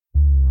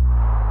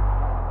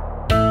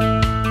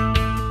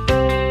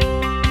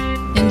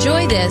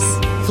this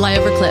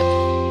flyover clip.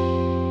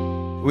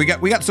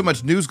 We got so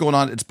much news going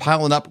on. It's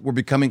piling up. We're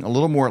becoming a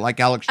little more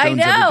like Alex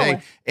Jones every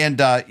day. And,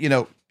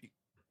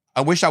 I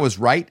wish I was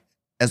right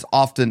as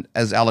often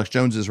as Alex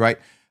Jones is right.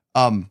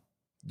 The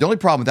only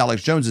problem with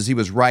Alex Jones is he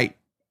was right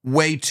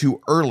way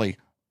too early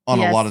on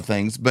a lot of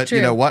things. But True.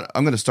 You know what?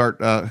 I'm going to start.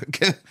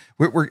 The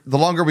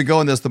longer we go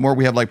in this, the more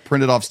we have like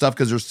printed off stuff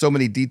because there's so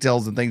many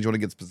details and things you want to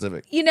get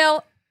specific.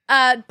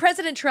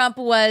 President Trump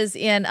was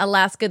in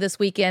Alaska this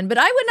weekend, but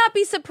I would not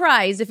be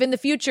surprised if in the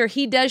future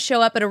he does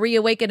show up at a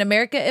Reawaken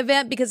America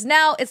event, because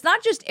now it's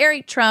not just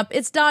Eric Trump,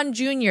 it's Don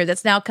Jr.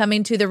 that's now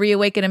coming to the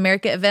Reawaken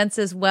America events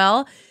as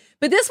well.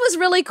 But this was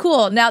really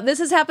cool. Now, this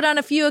has happened on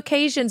a few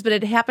occasions, but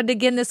it happened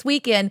again this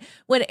weekend.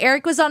 When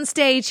Eric was on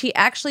stage, he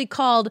actually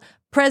called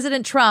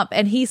President Trump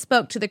and he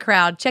spoke to the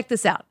crowd. Check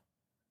this out.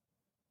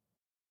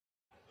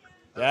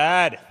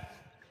 Dad.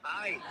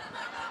 Hi.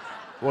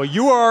 Well,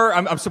 you are,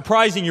 I'm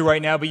surprising you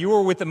right now, but you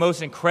were with the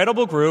most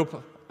incredible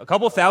group, a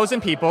couple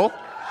thousand people.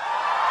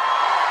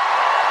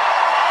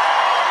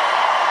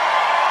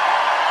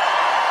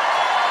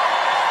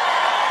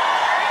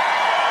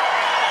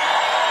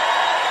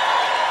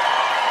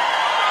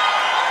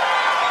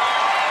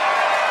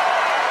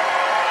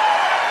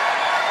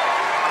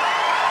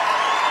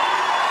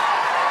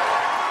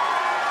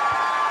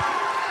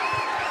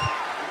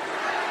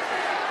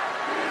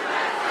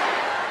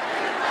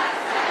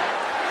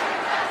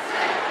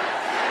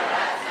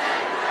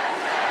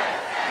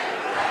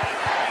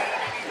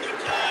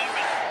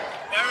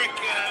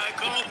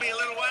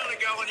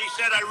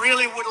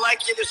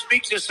 To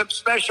speak to some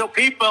special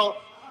people.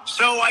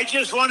 So I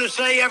just want to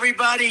say,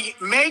 everybody,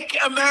 make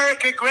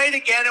America great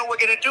again, and we're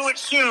going to do it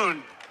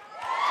soon.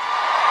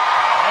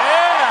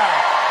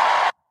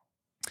 Yeah.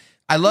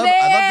 I love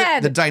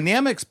the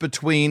dynamics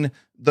between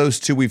those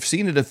two. We've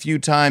seen it a few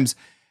times,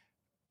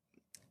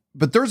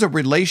 but there's a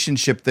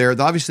relationship there.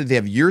 Obviously, they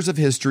have years of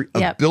history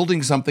of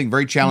building something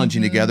very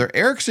challenging together.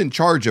 Eric's in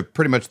charge of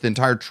pretty much the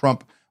entire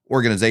Trump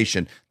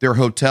organization, their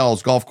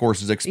hotels, golf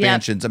courses,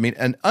 expansions. I mean,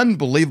 an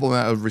unbelievable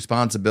amount of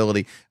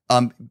responsibility.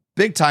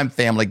 Big time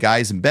family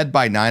guys in bed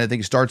by 9. I think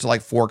he starts at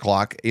like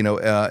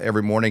 4:00,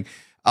 every morning.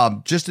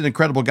 Just an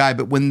incredible guy.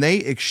 But when they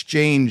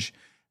exchange,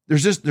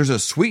 there's a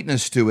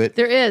sweetness to it.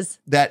 There is.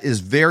 That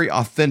is very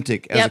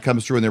authentic as it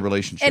comes through in their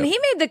relationship. And he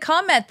made the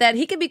comment that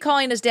he could be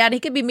calling his dad.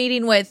 He could be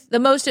meeting with the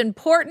most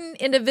important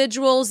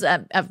individuals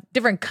of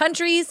different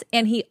countries,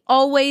 and he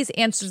always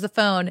answers the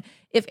phone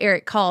if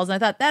Eric calls. And I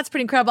thought that's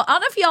pretty incredible. I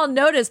don't know if y'all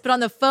noticed, but on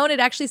the phone, it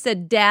actually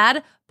said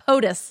Dad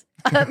POTUS.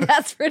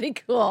 That's pretty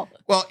cool.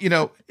 Well,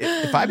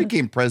 if I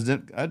became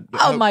president,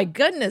 my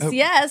goodness,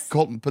 yes.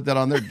 Colton put that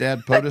on there,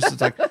 Dad POTUS.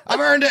 It's like, I've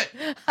earned it.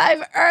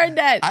 I've earned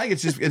it. I think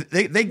it's just,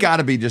 they got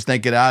to be just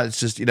thinking out. It's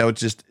just,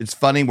 it's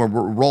funny when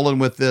we're rolling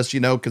with this,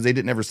 because they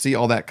didn't ever see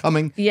all that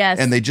coming. Yes.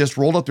 And they just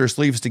rolled up their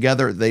sleeves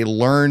together. They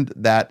learned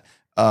that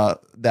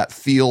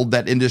field,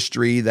 that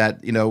industry, that,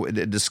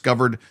 it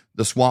discovered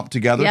the swamp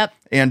together. Yep.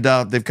 And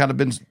they've kind of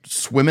been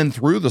swimming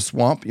through the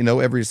swamp,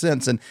 ever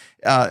since. And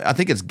I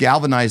think it's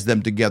galvanized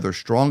them together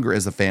stronger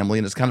as a family.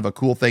 And it's kind of a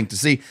cool thing to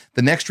see.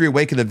 The next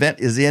Reawaken event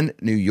is in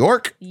New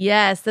York.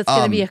 Yes, that's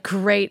going to be a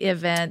great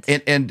event.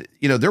 And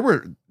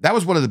that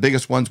was one of the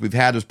biggest ones we've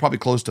had. It was probably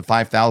close to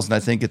 5,000, I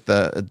think, at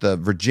the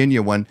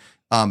Virginia one.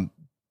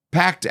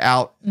 Packed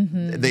out.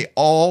 Mm-hmm. They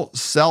all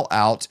sell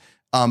out.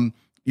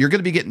 You're going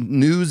to be getting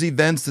news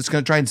events that's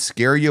going to try and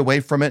scare you away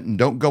from it, and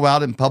don't go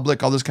out in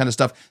public, all this kind of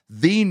stuff.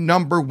 The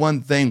number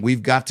one thing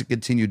we've got to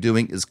continue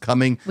doing is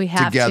coming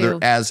together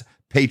as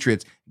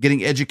patriots,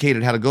 getting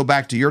educated how to go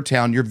back to your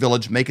town, your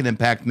village, make an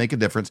impact, make a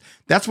difference.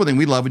 That's one thing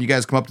we love when you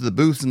guys come up to the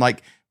booths and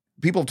like,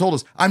 people have told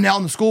us, I'm now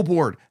on the school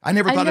board. I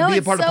never thought I'd be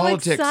a part of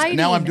politics. Exciting.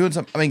 Now I'm doing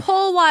something. I mean,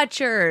 poll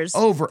watchers.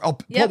 Poll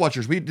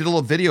watchers. We did a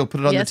little video,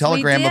 put it on the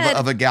Telegram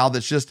of a gal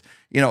that's just,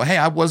 hey,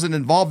 I wasn't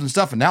involved in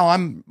stuff, and now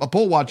I'm a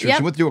poll watcher. Yep.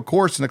 She went through a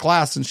course in a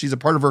class, and she's a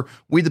part of her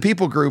We the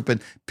People group,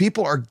 and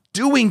people are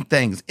doing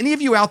things. Any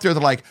of you out there that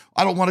are like,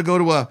 I don't want to go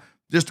to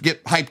just to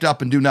get hyped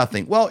up and do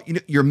nothing. Well,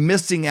 you're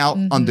missing out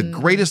on the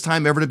greatest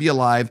time ever to be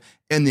alive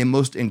and the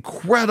most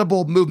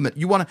incredible movement.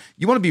 You want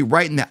to be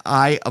right in the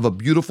eye of a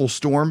beautiful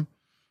storm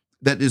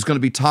that is going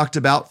to be talked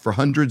about for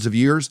hundreds of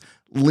years.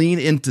 Lean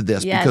into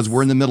this because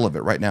we're in the middle of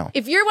it right now.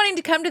 If you're wanting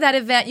to come to that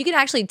event, you can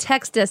actually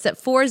text us at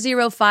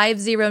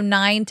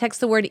 40509. Text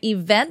the word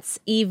events,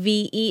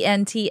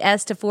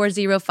 EVENTS, to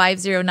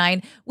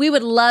 40509. We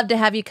would love to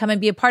have you come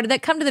and be a part of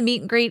that. Come to the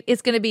meet and greet.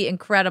 It's going to be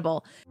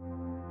incredible.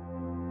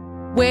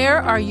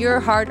 Where are your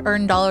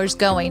hard-earned dollars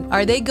going?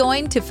 Are they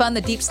going to fund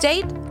the deep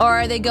state, or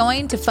are they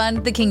going to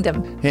fund the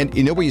kingdom? And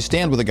you know where you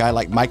stand with a guy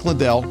like Mike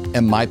Lindell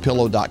and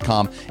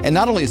MyPillow.com. And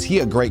not only is he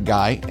a great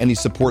guy and he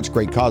supports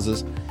great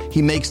causes,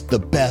 he makes the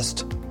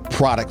best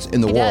products in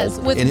the It world does,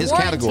 with in his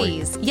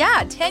warranties. category.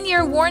 Yeah,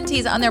 10-year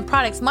warranties on their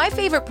products. My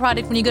favorite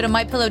product, when you go to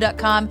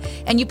mypillow.com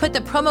and you put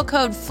the promo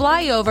code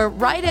FLYOVER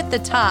right at the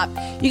top,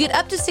 you get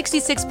up to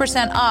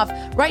 66% off.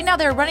 Right now,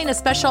 they're running a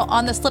special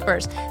on the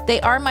slippers.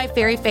 They are my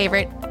very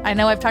favorite. I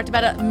know I've talked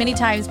about it many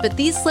times, but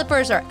these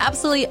slippers are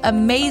absolutely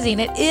amazing.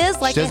 It is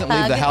like She a doesn't leave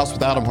hug the house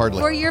without them hardly.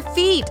 for your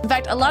feet. In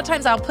fact, a lot of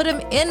times I'll put them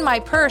in my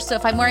purse. So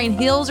if I'm wearing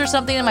heels or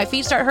something and my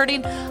feet start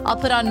hurting, I'll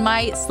put on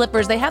my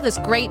slippers. They have this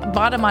great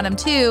bottom on them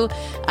too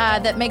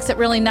that makes it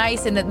really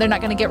nice, and that they're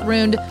not going to get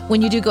ruined when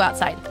you do go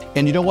outside.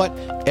 And you know what?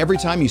 Every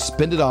time you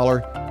spend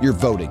 $1, you're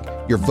voting.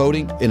 You're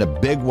voting in a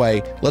big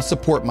way. Let's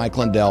support Mike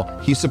Lindell.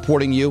 He's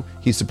supporting you.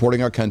 He's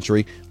supporting our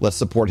country. Let's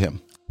support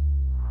him.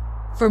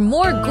 For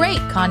more great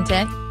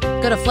content,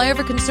 go to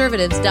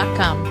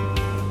flyoverconservatives.com.